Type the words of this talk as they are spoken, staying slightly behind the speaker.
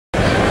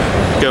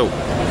Go.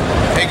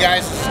 Hey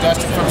guys, this is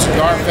Dustin from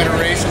Cigar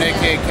Federation,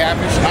 aka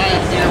Catfish, and I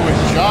am here with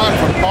John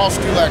from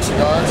Stulac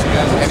Cigars,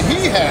 and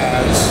he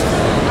has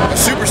a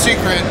super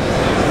secret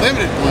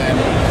limited blend.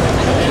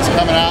 It's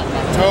coming out in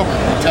October.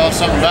 Can you tell us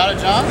something about it,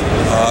 John?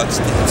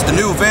 It's the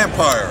new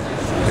Vampire.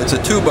 It's a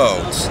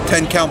tubo. It's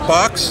 10-count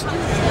box.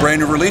 Brand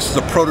new release. It's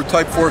a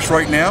prototype for us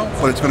right now,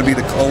 but it's going to be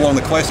along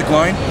the classic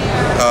line.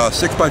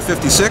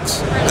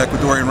 6x56,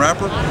 Ecuadorian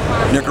wrapper,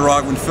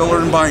 Nicaraguan filler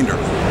and binder.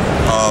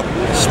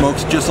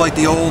 Smokes just like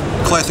the old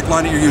classic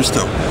line that you're used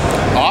to.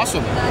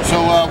 Awesome. So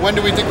when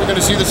do we think we're going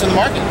to see this in the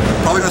market?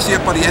 Probably going to see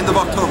it by the end of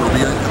October. We'll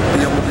be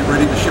able to be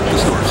ready to ship to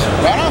stores.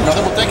 Right on,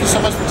 brother. Well, thank you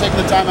so much for taking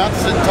the time out to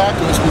sit and talk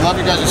to us. We love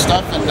your guys'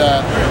 stuff, and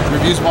the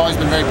reviews have always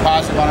been very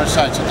positive on our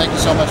site. So thank you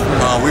so much for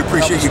we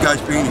appreciate you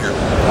guys being here.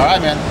 All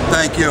right, man.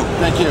 Thank you.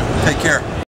 Thank you. Take care.